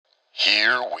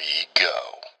Here we go.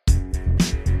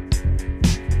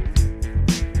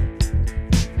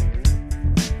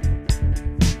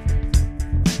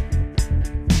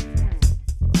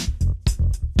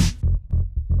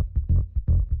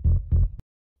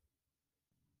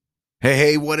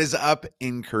 Hey, what is up,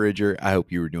 Encourager? I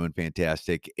hope you were doing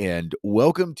fantastic. And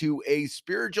welcome to a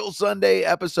Spiritual Sunday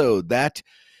episode. That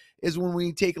is when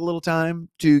we take a little time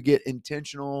to get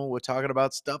intentional with talking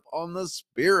about stuff on the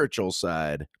spiritual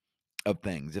side of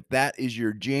things. If that is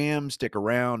your jam, stick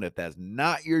around. If that's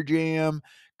not your jam,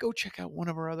 go check out one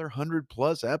of our other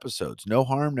 100+ episodes. No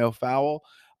harm, no foul.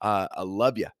 I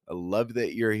love you. I love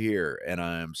that you're here, and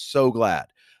I'm so glad.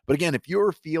 But again, if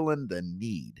you're feeling the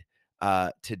need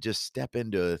to just step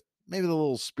into maybe the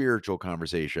little spiritual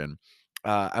conversation,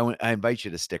 I invite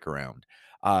you to stick around.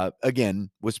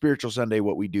 Again, with Spiritual Sunday,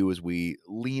 what we do is we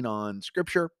lean on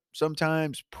scripture,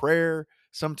 sometimes prayer,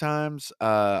 sometimes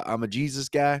I'm a Jesus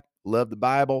guy, love the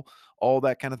Bible, all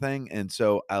that kind of thing. And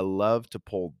so I love to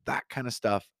pull that kind of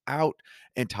stuff out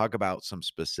and talk about some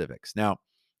specifics. Now,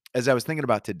 as I was thinking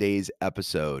about today's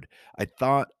episode, I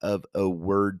thought of a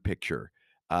word picture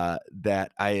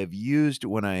that I have used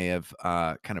when I have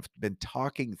kind of been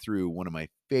talking through one of my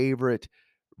favorite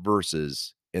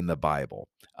verses in the Bible.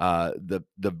 The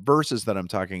verses that I'm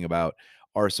talking about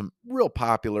are some real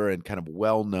popular and kind of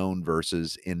well-known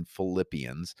verses in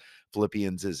Philippians.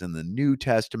 Philippians is in the New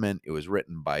Testament. It was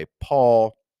written by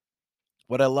Paul.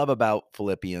 What I love about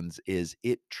Philippians is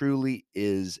it truly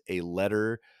is a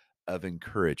letter of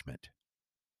encouragement.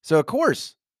 So, of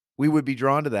course, we would be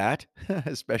drawn to that,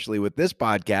 especially with this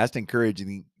podcast,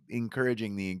 encouraging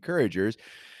the encouragers,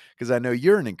 because I know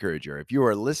you're an encourager. If you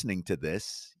are listening to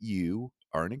this, you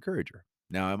are an encourager.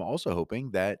 Now, I'm also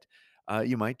hoping that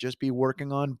you might just be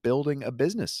working on building a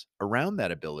business around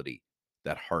that ability,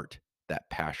 that heart, that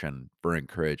passion for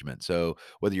encouragement. So,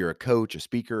 whether you're a coach, a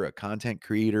speaker, a content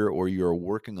creator, or you're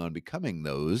working on becoming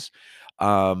those,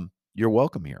 you're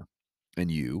welcome here. And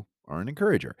you are an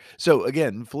encourager. So,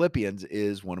 again, Philippians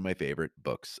is one of my favorite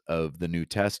books of the New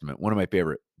Testament, one of my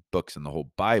favorite books in the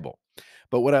whole Bible.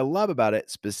 But what I love about it,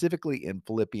 specifically in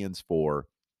Philippians 4,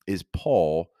 is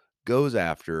Paul goes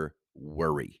after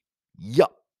worry.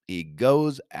 Yup. He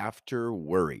goes after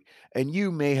worry. And you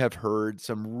may have heard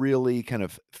some really kind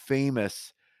of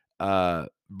famous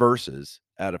verses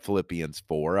out of Philippians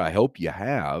 4. I hope you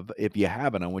have. If you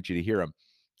haven't, I want you to hear them.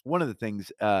 One of the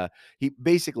things he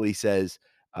basically says,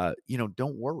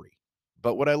 don't worry.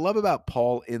 But what I love about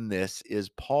Paul in this is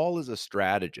Paul is a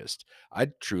strategist.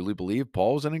 I truly believe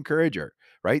Paul's an encourager,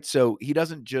 right? So he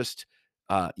doesn't just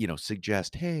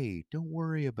suggest, hey, don't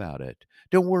worry about it.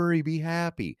 Don't worry, be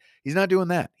happy. He's not doing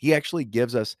that. He actually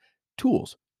gives us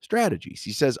tools, strategies.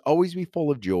 He says, always be full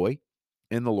of joy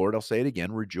in the Lord. I'll say it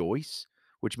again, rejoice,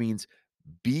 which means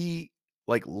be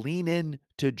like lean in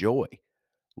to joy.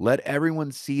 Let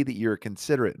everyone see that you're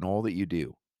considerate in all that you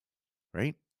do,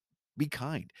 right? Be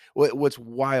kind. What's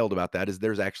wild about that is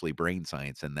there's actually brain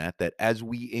science in that as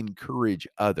we encourage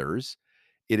others,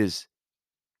 it is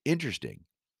interesting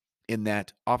in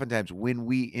that oftentimes when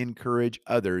we encourage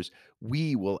others,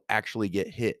 we will actually get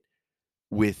hit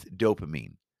with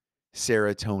dopamine,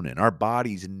 serotonin, our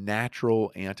body's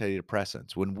natural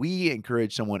antidepressants. When we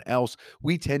encourage someone else,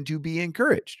 we tend to be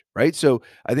encouraged, right? So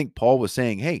I think Paul was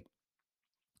saying, hey,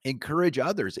 encourage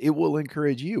others. It will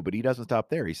encourage you. But he doesn't stop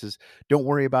there. He says, don't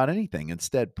worry about anything.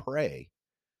 Instead, pray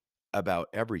about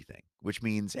everything, which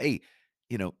means, hey,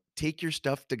 take your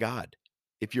stuff to God.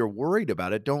 If you're worried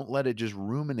about it, don't let it just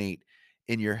ruminate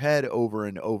in your head over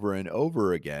and over and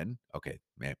over again. Okay,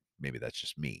 man, maybe that's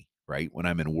just me, right? When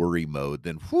I'm in worry mode,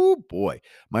 then whoo boy,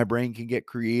 my brain can get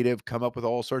creative, come up with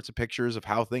all sorts of pictures of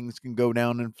how things can go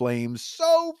down in flames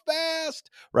so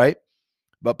fast, right?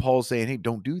 But Paul's saying, hey,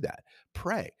 don't do that.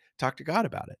 Pray, talk to God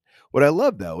about it. What I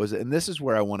love though is, and this is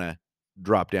where I want to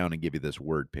drop down and give you this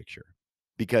word picture,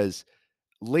 because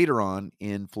later on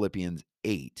in Philippians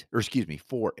 8, or excuse me,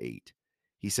 4:8,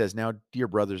 he says, now, dear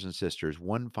brothers and sisters,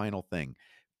 one final thing,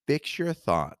 fix your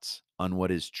thoughts on what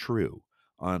is true,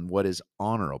 on what is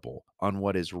honorable, on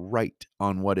what is right,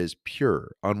 on what is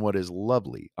pure, on what is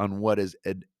lovely, on what is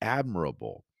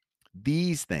admirable.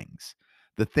 These things,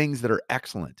 the things that are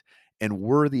excellent and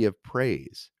worthy of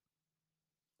praise.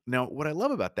 Now, what I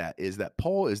love about that is that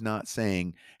Paul is not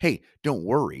saying, "Hey, don't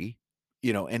worry,"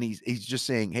 and he's just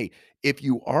saying, "Hey, if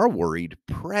you are worried,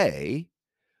 pray."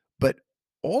 But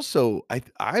also,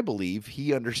 I believe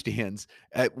he understands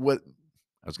what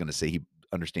I was going to say. He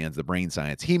understands the brain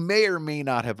science. He may or may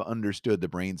not have understood the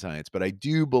brain science, but I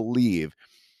do believe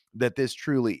that this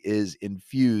truly is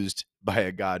infused by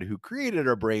a God who created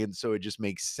our brains, so it just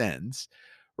makes sense,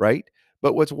 right?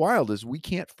 But what's wild is we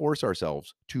can't force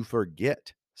ourselves to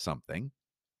forget something,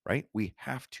 right? We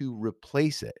have to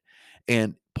replace it.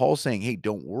 And Paul's saying, hey,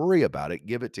 don't worry about it,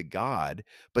 give it to God,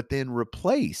 but then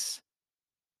replace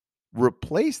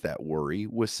that worry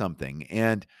with something.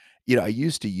 And I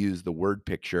used to use the word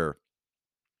picture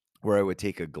where I would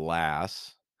take a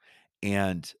glass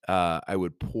and I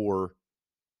would pour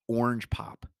orange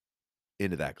pop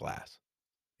into that glass.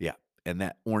 Yeah. And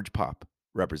that orange pop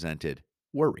represented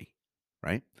worry,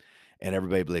 right? And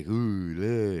everybody be like,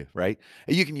 ooh, right?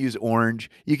 And you can use orange,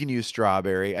 you can use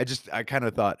strawberry. I kind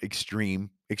of thought extreme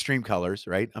colors,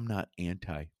 right? I'm not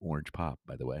anti-orange pop,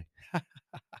 by the way.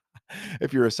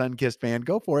 If you're a Sunkissed fan,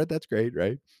 go for it. That's great,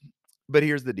 right? But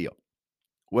here's the deal.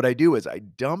 What I do is I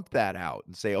dump that out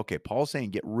and say, okay, Paul's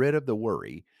saying get rid of the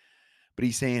worry, but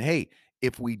he's saying, hey,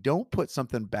 if we don't put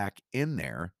something back in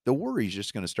there, the worry is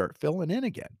just going to start filling in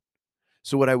again.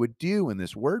 So what I would do in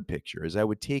this word picture is I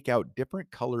would take out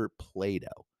different color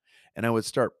Play-Doh and I would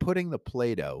start putting the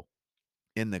Play-Doh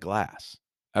in the glass.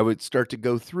 I would start to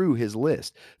go through his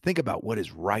list. Think about what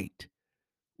is right,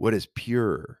 what is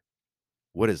pure,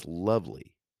 what is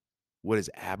lovely, what is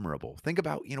admirable. Think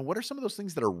about, what are some of those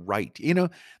things that are right?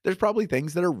 There's probably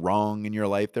things that are wrong in your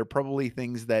life. There are probably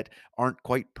things that aren't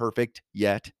quite perfect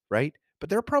yet, right? But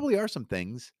there probably are some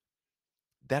things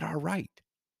that are right.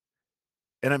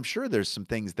 And I'm sure there's some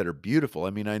things that are beautiful.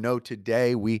 I mean, I know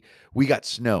today we got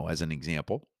snow as an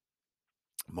example.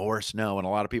 More snow, and a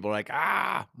lot of people are like,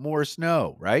 more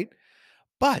snow, right?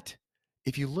 But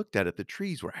if you looked at it, the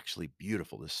trees were actually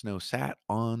beautiful. The snow sat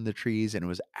on the trees and it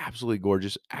was absolutely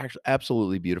gorgeous, actually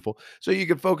absolutely beautiful. So you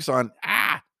could focus on,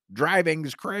 driving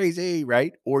is crazy,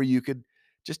 right? Or you could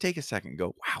just take a second and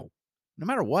go, wow, no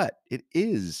matter what, it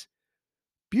is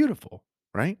beautiful,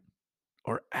 right?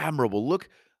 Or admirable.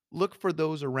 Look for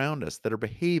those around us that are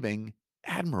behaving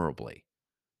admirably.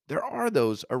 There are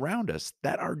those around us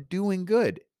that are doing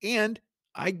good. And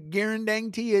I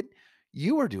guarantee it,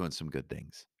 you are doing some good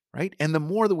things, right? And the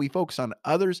more that we focus on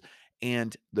others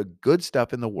and the good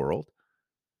stuff in the world,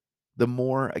 the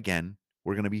more, again,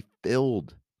 we're going to be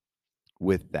filled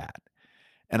with that.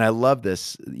 And I love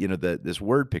this, this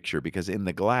word picture, because in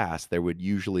the glass, there would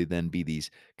usually then be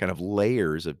these kind of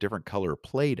layers of different color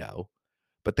Play-Doh.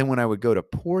 But then when I would go to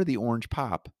pour the orange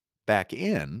pop back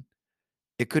in,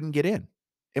 it couldn't get in.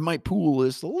 It might pool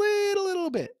just a little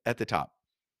bit at the top,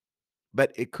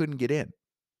 but it couldn't get in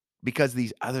because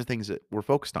these other things that we're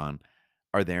focused on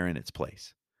are there in its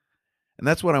place. And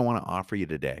that's what I want to offer you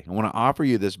today. I want to offer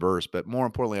you this verse, but more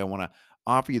importantly, I want to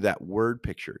offer you that word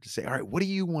picture to say, all right, what do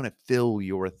you want to fill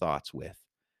your thoughts with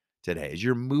today as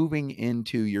you're moving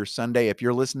into your Sunday? If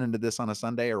you're listening to this on a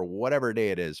Sunday or whatever day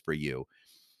it is for you,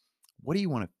 what do you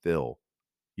want to fill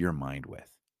your mind with?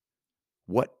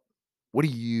 What do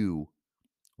you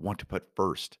want to put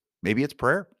first? Maybe it's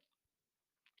prayer.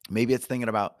 Maybe it's thinking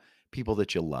about people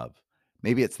that you love.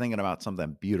 Maybe it's thinking about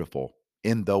something beautiful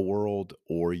in the world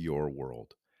or your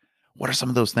world. What are some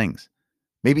of those things?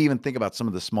 Maybe even think about some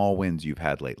of the small wins you've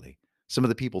had lately, some of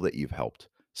the people that you've helped,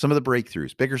 some of the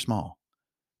breakthroughs, big or small.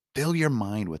 Fill your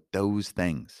mind with those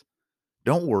things.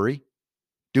 Don't worry.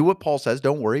 Do what Paul says.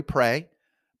 Don't worry. Pray,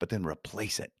 but then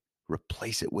replace it.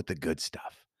 Replace it with the good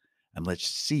stuff. And let's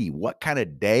see what kind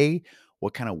of day,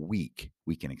 what kind of week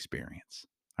we can experience.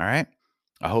 All right.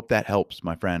 I hope that helps,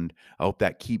 my friend. I hope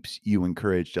that keeps you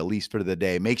encouraged, at least for the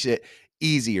day. Makes it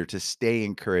easier to stay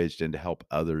encouraged and to help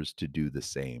others to do the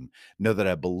same. Know that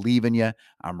I believe in you.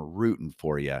 I'm rooting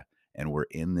for you, and we're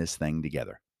in this thing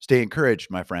together. Stay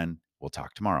encouraged, my friend. We'll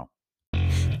talk tomorrow.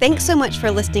 Thanks so much for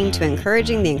listening to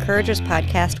Encouraging the Encouragers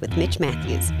podcast with Mitch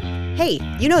Matthews. Hey,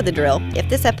 you know the drill. If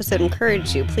this episode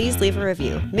encouraged you, please leave a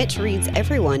review. Mitch reads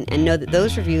every one, and know that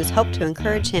those reviews help to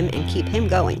encourage him and keep him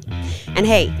going. And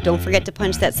hey, don't forget to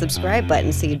punch that subscribe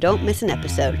button so you don't miss an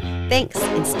episode. Thanks,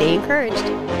 and stay encouraged.